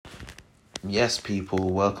Yes, people,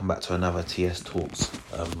 welcome back to another TS Talks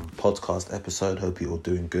podcast episode. Hope you're all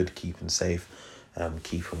doing good, keeping safe,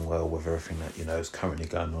 keeping well with everything that is currently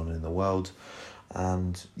going on in the world.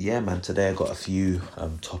 And yeah, man, today I got a few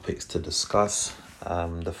topics to discuss.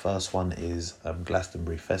 The first one is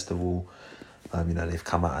Glastonbury Festival. They've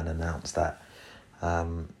come out and announced that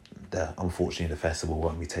unfortunately the festival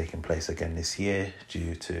won't be taking place again this year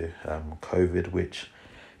due to COVID, which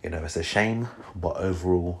it's a shame, but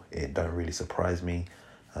overall it don't really surprise me.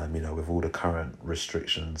 With all the current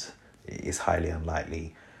restrictions, it's highly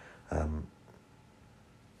unlikely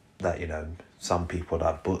that some people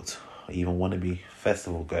that booked even want to be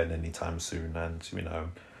festival going anytime soon. And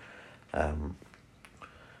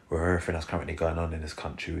with everything that's currently going on in this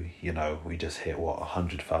country, we just hit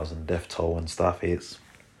 100,000 death toll and stuff. It's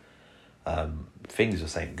things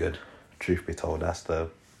just ain't good. Truth be told, that's the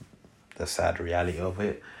sad reality of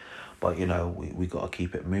it. But we got to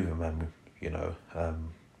keep it moving, man. You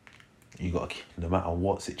got to, no matter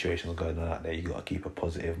what situation's going on out there, you got to keep a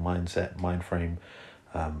positive mind frame.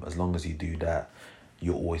 As long as you do that,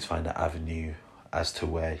 you'll always find an avenue as to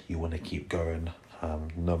where you want to keep going,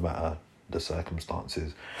 no matter the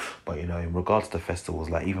circumstances. But in regards to festivals,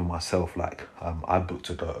 like even myself, I booked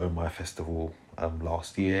to go my festival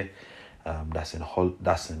last year. That's in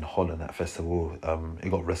Holland. That festival it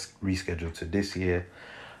got rescheduled to this year,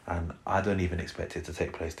 and I don't even expect it to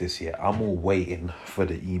take place this year. I'm all waiting for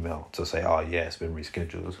the email to say, oh yeah, it's been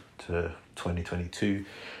rescheduled to 2022.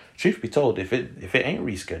 Truth be told, if it ain't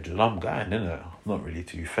rescheduled, I'm going, innit? I'm not really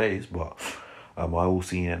too phased, but I also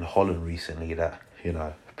seen in Holland recently that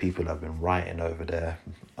people have been rioting over there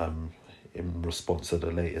in response to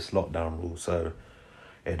the latest lockdown rules. So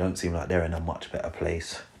it don't seem like they're in a much better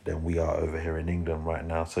place than we are over here in England right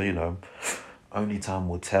now. So only time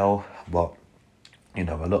will tell. But a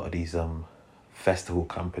lot of these festival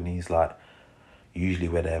companies, like usually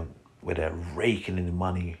where they're raking in the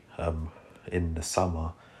money in the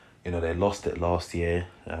summer, they lost it last year.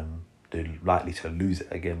 They're likely to lose it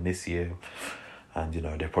again this year. And,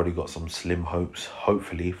 they've probably got some slim hopes,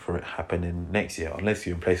 hopefully, for it happening next year. Unless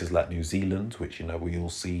you're in places like New Zealand, which, we all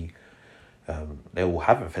see, they're all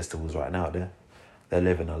having festivals right now. They're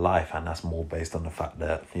living a life, and that's more based on the fact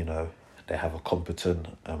that, they have a competent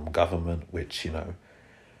government, which,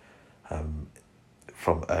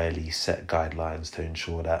 from early set guidelines to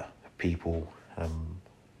ensure that people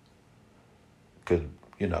could,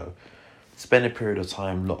 spend a period of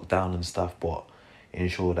time locked down and stuff, but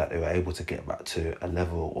ensure that they were able to get back to a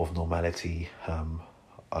level of normality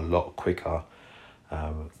a lot quicker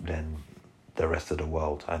than the rest of the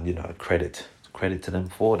world. And credit to them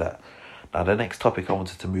for that. Now the next topic I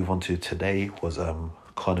wanted to move on to today was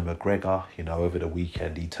Conor McGregor. Over the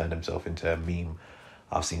weekend he turned himself into a meme.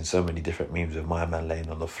 I've seen so many different memes of my man laying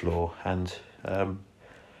on the floor, and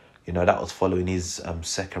that was following his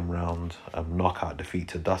second round knockout defeat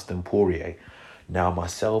to Dustin Poirier. Now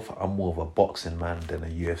myself, I'm more of a boxing man than a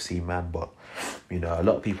UFC man, but a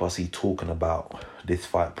lot of people I see talking about this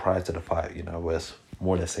fight prior to the fight, was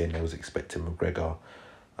more or less saying they was expecting McGregor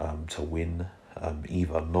to win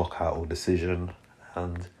either knockout or decision.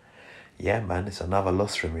 And yeah, man, it's another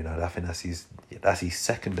loss for him. I think that's his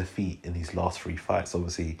second defeat in his last 3 fights.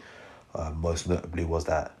 Obviously, most notably was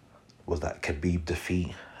that Khabib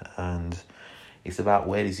defeat, and it's about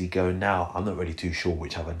where does he go now. I'm not really too sure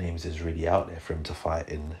which other names is really out there for him to fight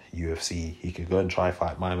in UFC. He could go and try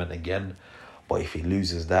fight my man again, but if he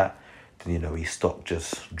loses that, then his stock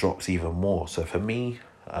just drops even more. So for me,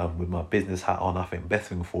 with my business hat on, I think best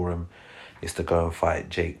thing for him is to go and fight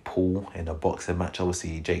Jake Paul in a boxing match.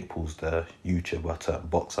 Obviously, Jake Paul's the YouTuber turned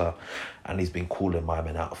boxer, and he's been calling my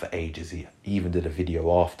man out for ages. He even did a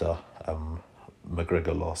video after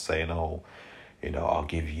McGregor lost saying, I'll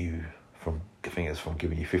give you, from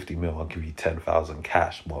giving you 50 mil, I'll give you 10,000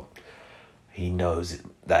 cash. But he knows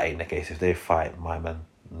that ain't the case. If they fight, my man,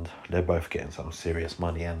 they're both getting some serious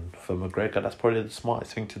money. And for McGregor, that's probably the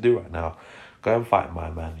smartest thing to do right now. Go and fight my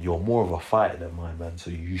man. You're more of a fighter than my man, so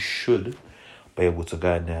you should be able to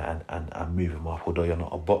go in there and move him up. Although you're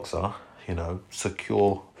not a boxer,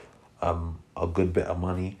 secure a good bit of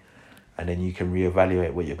money, and then you can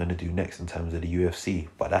reevaluate what you're going to do next in terms of the UFC.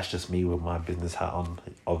 But that's just me with my business hat on.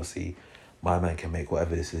 Obviously, my man can make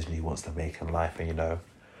whatever decision he wants to make in life, and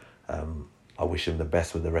I wish him the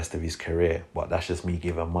best with the rest of his career. But that's just me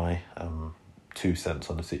giving my 2 cents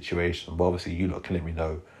on the situation. But obviously, you lot can let me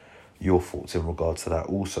know your thoughts in regards to that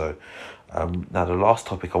also. Now, the last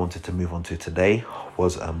topic I wanted to move on to today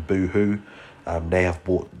was Boohoo. They have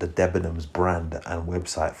bought the Debenhams brand and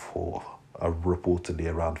website for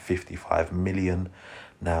reportedly around $55 million.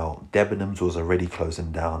 Now, Debenhams was already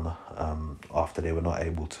closing down after they were not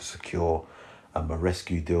able to secure a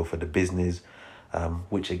rescue deal for the business,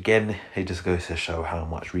 which again, it just goes to show how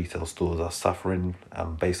much retail stores are suffering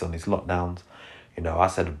based on these lockdowns. I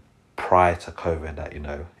said prior to COVID that,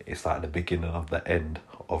 it's like the beginning of the end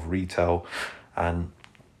of retail. And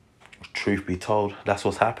truth be told, that's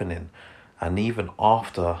what's happening. And even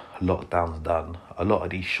after lockdown's done, a lot of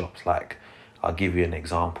these shops, like, I'll give you an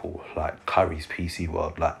example, like Curry's PC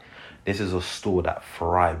World, like, this is a store that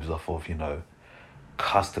thrives off of,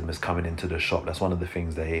 customers coming into the shop. That's one of the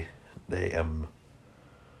things they kind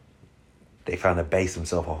of base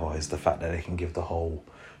themselves off of, is the fact that they can give the whole,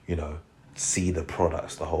 see the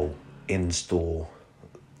products, the whole in-store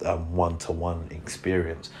one-to-one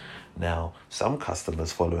experience. Now, some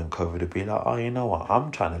customers following COVID would be like, oh, you know what,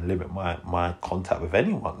 I'm trying to limit my contact with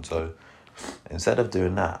anyone. So instead of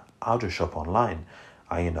doing that, I'll just shop online.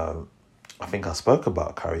 I think I spoke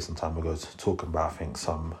about Curry some time ago, talking about, I think,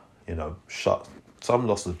 some, some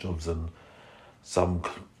loss of jobs and some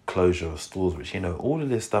closure of stores, which, all of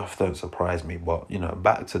this stuff don't surprise me. But,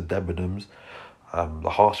 back to Debenhams, the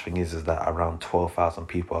harsh thing is that around 12,000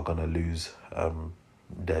 people are going to lose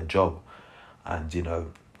their job.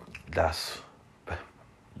 And, that's,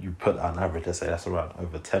 you put that on average, let's say that's around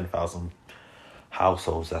over 10,000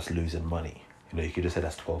 households that's losing money. You could just say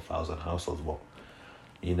that's 12,000 households. Well,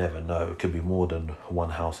 you never know. It could be more than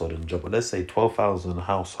one household in a job. But let's say 12,000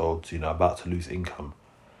 households, about to lose income.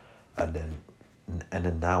 And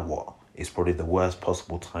then now what? It's probably the worst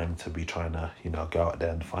possible time to be trying to, go out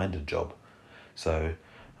there and find a job. So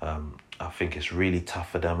I think it's really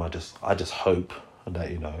tough for them. I just hope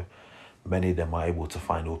that, many of them are able to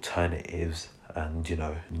find alternatives and,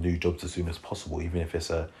 new jobs as soon as possible, even if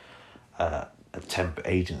it's a temp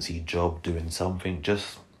agency job doing something,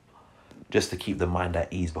 just to keep the mind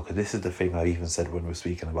at ease. Because this is the thing I even said when we were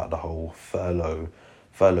speaking about the whole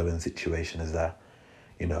furloughing situation, is that,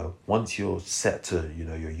 once you're set to,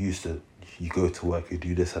 you're used to, you go to work, you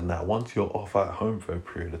do this and that, once you're off at home for a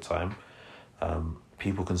period of time,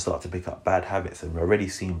 people can start to pick up bad habits. And we're already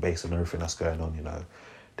seeing, based on everything that's going on,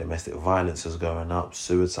 domestic violence is going up,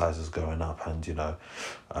 suicides is going up, and,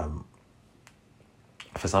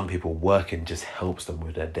 for some people, working just helps them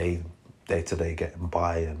with their day-to-day getting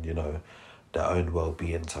by and, their own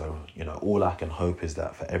well-being. So, all I can hope is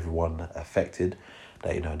that for everyone affected,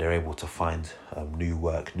 that, they're able to find new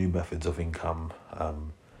work, new methods of income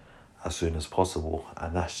as soon as possible.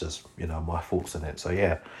 And that's just, my thoughts on it. So,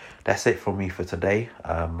 yeah, that's it from me for today.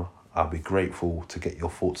 I'll be grateful to get your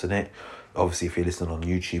thoughts on it. Obviously, if you're listening on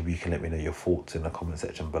YouTube, you can let me know your thoughts in the comment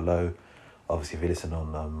section below. Obviously, if you're listening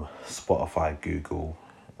on Spotify, Google,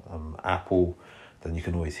 Apple, then you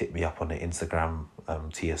can always hit me up on the Instagram,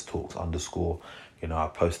 TSTalks_. I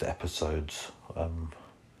post the episodes on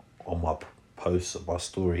my posts, my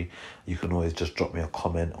story. You can always just drop me a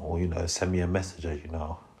comment or, send me a message.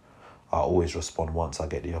 I'll always respond once I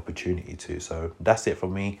get the opportunity to. So that's it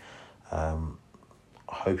from me. I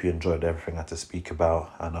hope you enjoyed everything I had to speak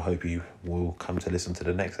about, and I hope you will come to listen to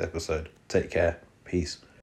the next episode. Take care. Peace.